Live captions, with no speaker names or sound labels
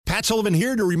Matt Sullivan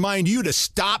here to remind you to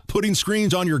stop putting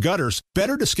screens on your gutters.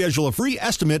 Better to schedule a free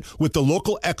estimate with the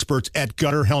local experts at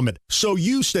Gutter Helmet so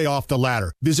you stay off the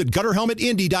ladder. Visit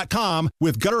GutterHelmetIndy.com.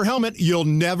 With Gutter Helmet, you'll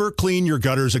never clean your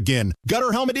gutters again.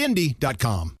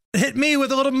 GutterHelmetIndy.com. Hit me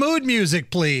with a little mood music,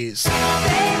 please.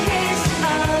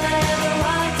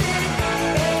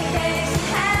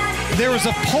 There was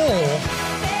a poll,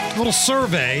 little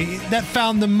survey, that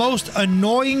found the most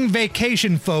annoying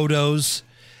vacation photos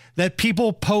that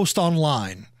people post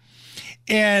online.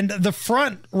 And the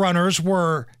front runners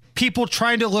were people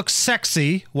trying to look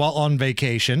sexy while on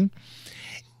vacation,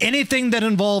 anything that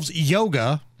involves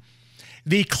yoga,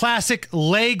 the classic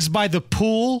legs by the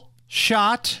pool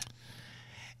shot,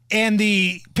 and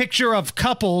the picture of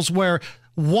couples where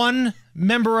one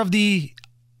member of the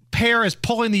pair is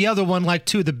pulling the other one like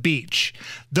to the beach.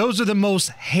 Those are the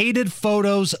most hated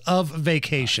photos of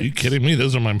vacation. Are you kidding me?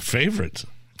 Those are my favorites.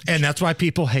 And that's why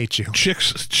people hate you.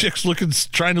 Chicks looking,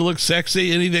 trying to look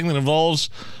sexy. Anything that involves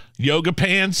yoga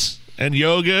pants and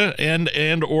yoga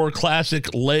and or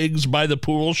classic legs by the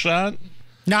pool shot.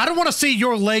 Now, I don't want to see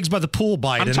your legs by the pool,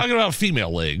 Biden. I'm talking about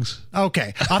female legs.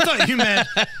 Okay. I thought you meant,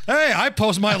 hey, I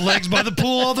post my legs by the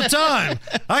pool all the time.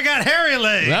 I got hairy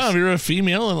legs. No, if you're a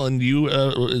female and you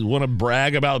want to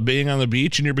brag about being on the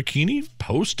beach in your bikini,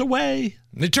 post away.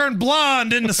 They turn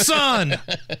blonde in the sun.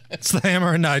 It's the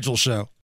Hammer and Nigel Show.